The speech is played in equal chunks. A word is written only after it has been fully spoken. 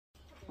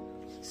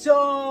So,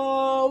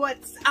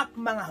 what's up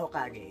mga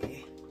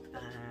Hokage?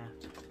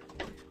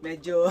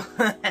 Medyo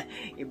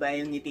iba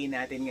yung ngiti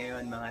natin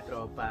ngayon mga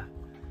tropa.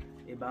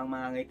 Iba ang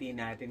mga ngiti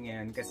natin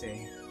ngayon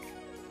kasi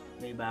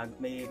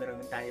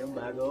mayroon tayong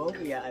bagong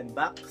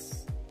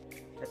i-unbox.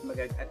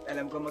 At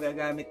alam ko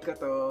magagamit ko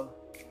to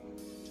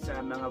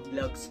sa mga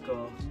vlogs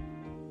ko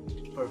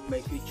for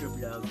my future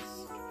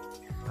vlogs.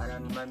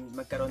 Para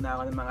magkaroon na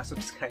ako ng mga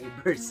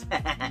subscribers.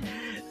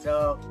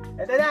 So,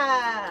 eto na!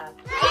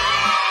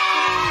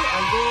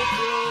 Ang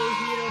GoPro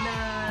Hero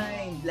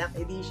 9 Black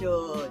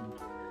Edition.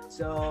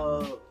 So,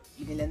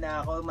 binilan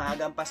na ako,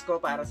 maagang Pasko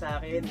para sa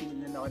akin.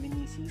 Binilan ako ni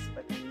Mrs.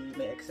 Pati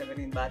may extra na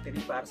rin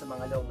battery para sa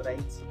mga long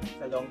rides,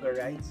 sa longer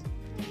rides.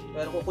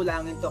 Pero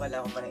kukulangin to,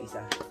 kailangan ko pa ng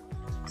isa.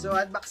 So,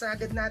 unbox na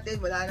agad natin.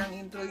 Wala nang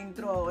intro.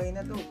 Okay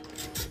na to.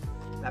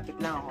 Lapit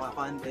lang ako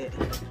konti.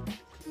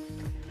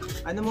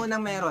 Ano muna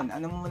meron?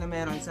 Ano muna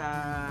meron sa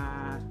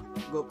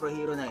GoPro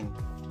Hero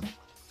 9?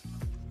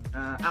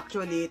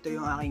 Actually, ito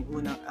yung aking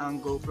ang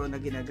GoPro na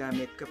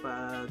ginagamit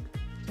kapag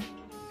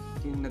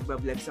yung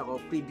nagba-vlogs ako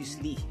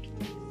previously.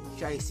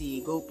 Siya ay si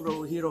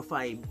GoPro Hero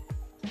 5.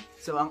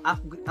 So, ang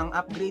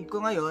upgrade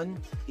ko ngayon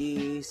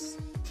is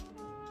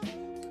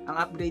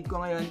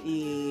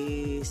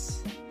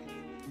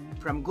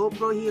from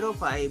GoPro Hero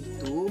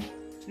 5 to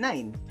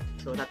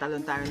 9. So,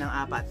 tatalon tayo ng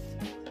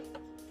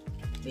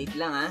 4. Wait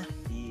lang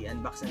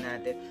i-unbox na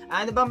natin.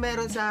 Ano ba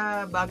meron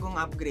sa bagong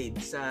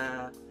upgrade?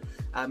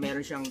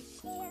 Meron siyang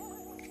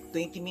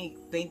 20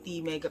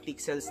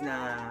 megapixels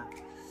na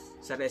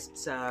sa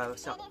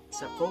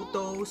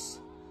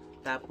photos,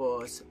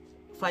 tapos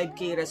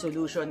 5K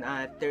resolution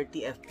at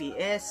 30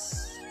 FPS.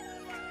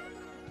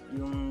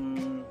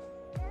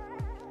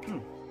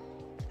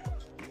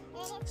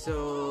 So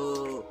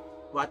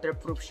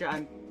waterproof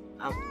siya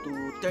up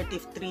to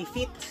 33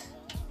 feet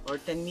or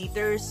 10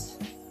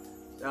 meters.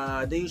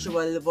 The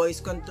usual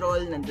voice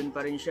control nandun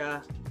pa rin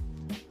siya.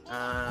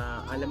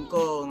 Alam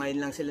ko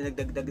ngayon lang sila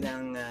nagdagdag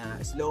ng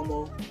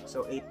slow-mo,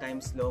 so 8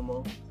 times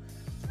slow-mo.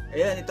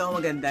 Ayun, ito ang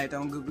maganda, ito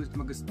ang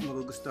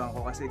magugustuhan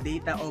ko kasi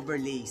data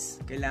overlays.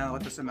 Kailangan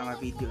ko to sa mga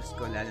videos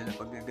ko, lalo na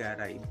pag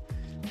nag-ride.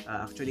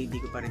 Actually, hindi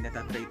ko pa rin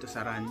natatry ito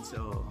sa run,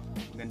 so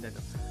maganda to.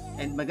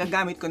 And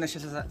magagamit ko na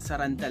siya sa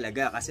run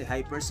talaga kasi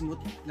hyper smooth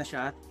na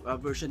siya,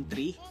 version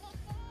 3.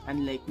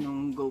 Unlike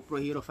nung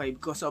GoPro Hero 5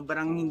 ko,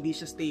 sobrang hindi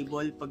siya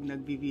stable pag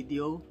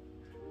nagbi-video.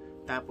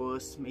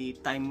 Tapos may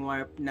time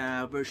warp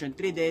na version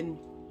 3 din.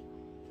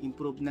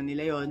 Improve na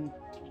nila yon.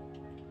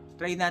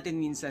 Try natin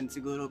minsan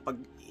siguro pag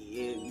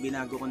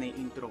binago ko na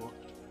yung intro ko.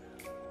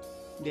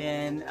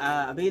 Then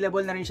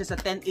available na rin siya sa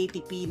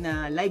 1080p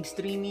na live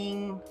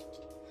streaming.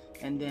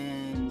 And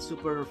then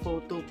super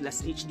photo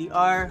plus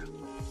HDR.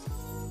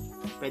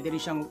 Pwede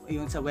rin siyang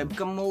yung sa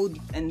webcam mode.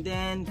 And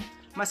then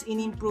mas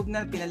in-improve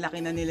na,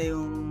 pinalaki na nila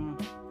yung,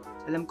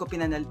 alam ko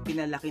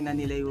pinalaki na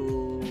nila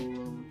yung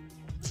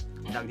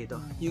dito,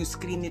 yung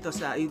screen nito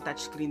sa yung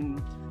touchscreen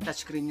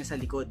niya sa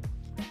likod.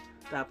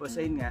 Tapos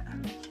ayun nga,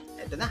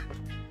 eto na,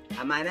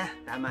 tama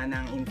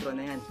na ang intro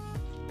na yan.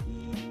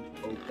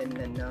 I-open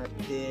na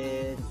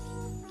natin.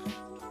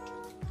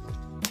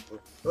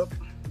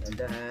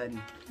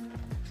 Dandan.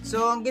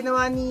 So ang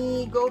ginawa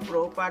ni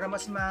GoPro para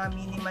mas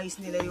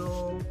ma-minimize nila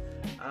yung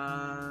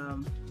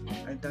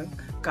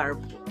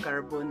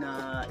carbon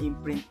na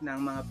imprint ng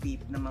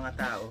mga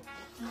tao.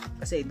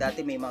 Kasi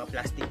dati may mga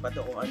plastic pa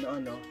to kung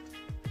ano-ano.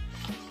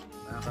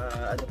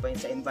 Ano pa yun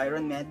sa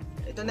environment.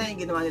 Ito na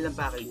yung ginawa nilang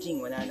packaging,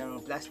 wala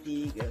nang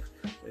plastic.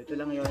 So ito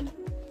lang yon.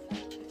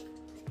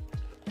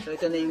 So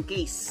ito na yung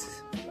case,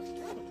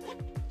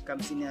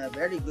 comes in a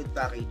very good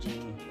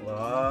packaging.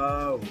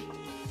 Wow.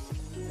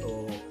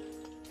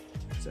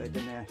 So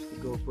ito na si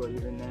GoPro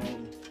Hero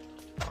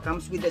 9.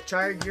 Comes with a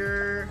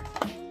charger.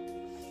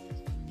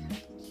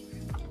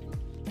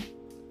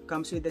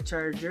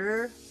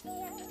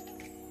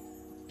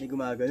 May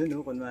gumagano, no?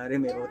 Kunwari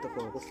may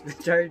autofocus. The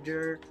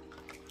charger.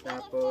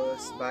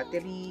 Tapos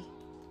battery,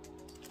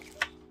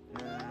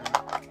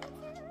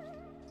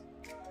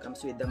 comes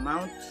with the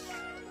mount.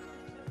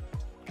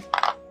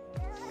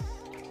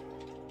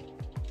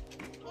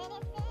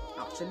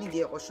 Actually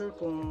hindi ako sure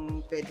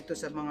kung pwede to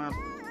sa mga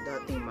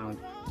dating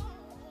mount.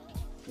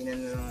 Tingnan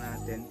na lang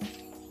natin.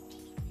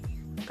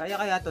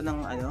 Kaya to ng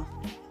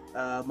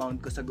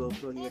mount ko sa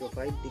GoPro Hero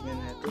 5. Tingnan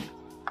natin.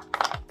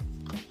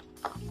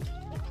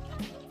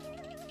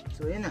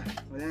 So yan na,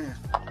 wala na.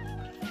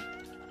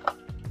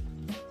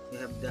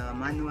 Have the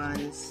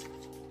manuals,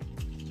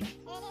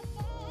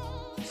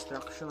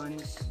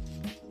 instructions,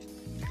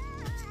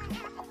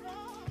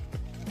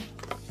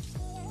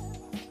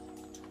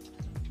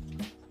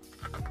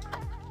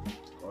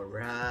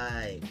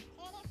 alright.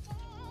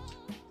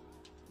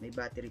 May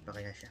battery pa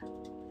kaya siya?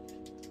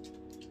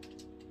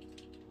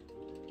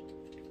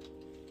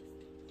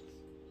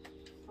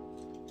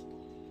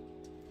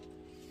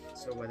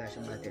 So wala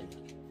siyang battery.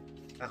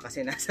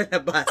 Kasi nasa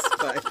labas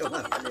pa. Ito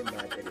nga pala yung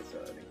battery,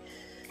 sorry.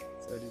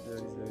 Sorry.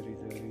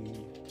 Alright.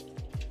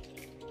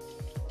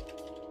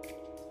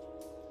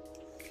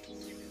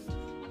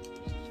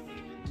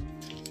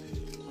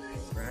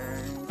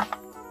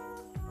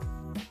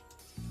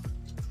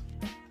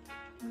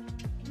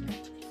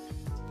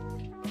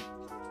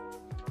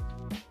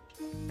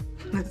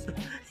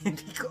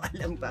 Hindi ko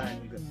alam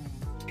paano ko.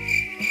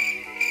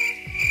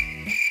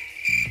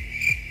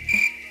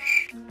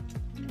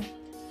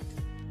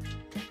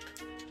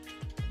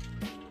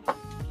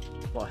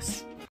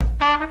 Pause.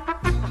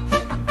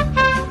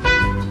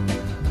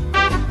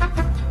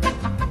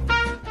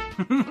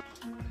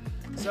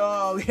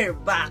 So, we're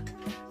back.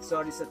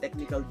 Sorry sa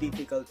technical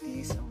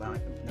difficulties. Ang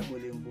bakit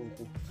nahuli yung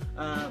buko.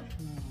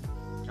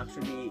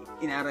 Actually,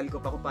 inaral ko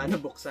pa kung paano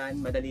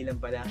buksan. Madali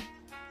lang pala.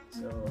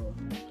 So,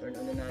 turn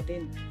on na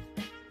natin.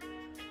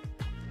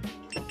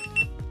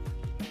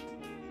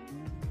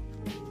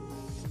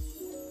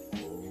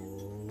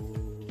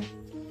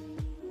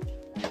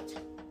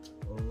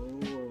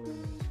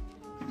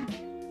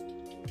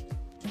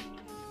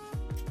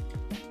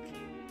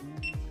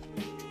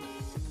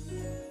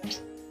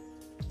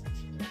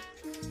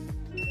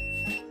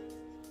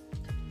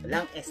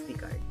 Walang SD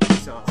card.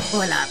 So,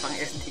 wala pang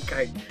SD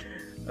card.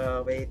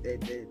 Wait.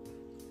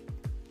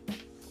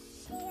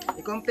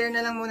 I-compare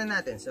na lang muna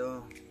natin.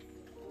 So,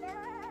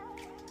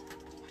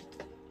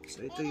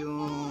 ito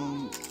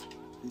yung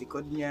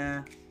likod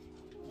niya.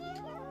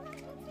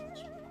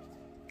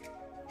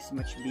 It's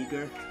much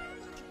bigger.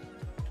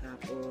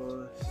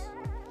 Tapos,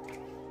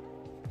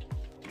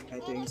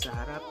 ito yung sa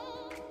harap.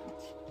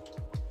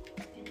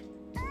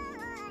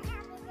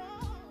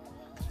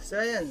 So,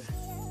 ayan.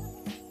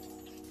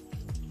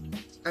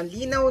 Ang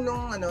linaw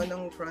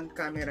nung front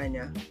camera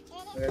niya.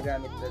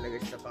 Magagamit talaga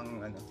siya sa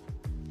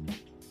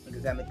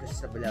magagamit ko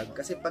siya sa vlog.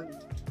 Kasi pag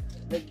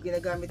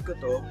ginagamit ko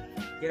to,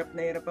 hirap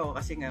na hirap ako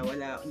kasi nga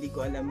hindi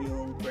ko alam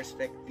yung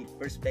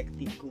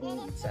perspective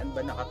kung saan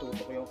ba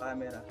nakatutok yung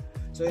camera.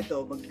 So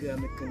ito,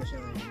 magagamit ko na siya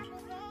ngayon.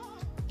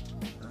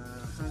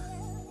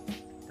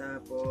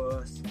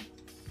 Tapos,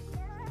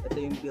 ito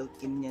yung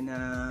built-in niya na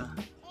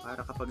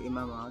para kapag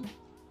imamount.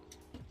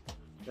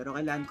 Pero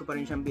kailangan ko pa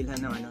rin siyang bilhan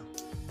ng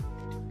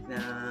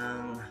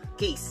ng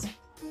case.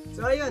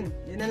 So ayun,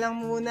 yun na lang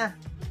muna.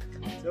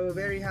 So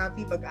very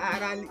happy.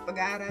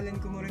 Pag-aaralan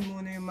ko rin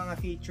muna yung mga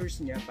features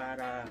niya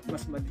para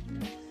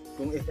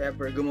kung if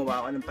ever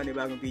gumawa ako ng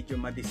panibagong video,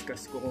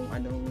 ma-discuss ko kung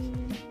anong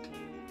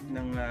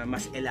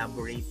mas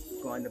elaborate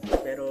kung ano pa.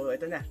 Pero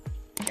ito na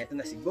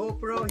si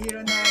GoPro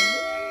Hero na.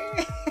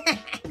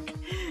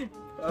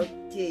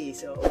 Okay,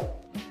 so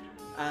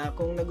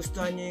kung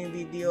nagustuhan nyo yung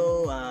video,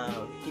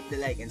 hit the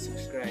like and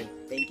subscribe.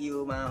 Thank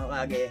you mga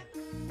kakage.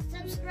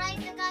 Subscribe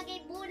na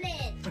Kage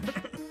Bullet.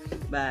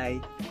 Bye.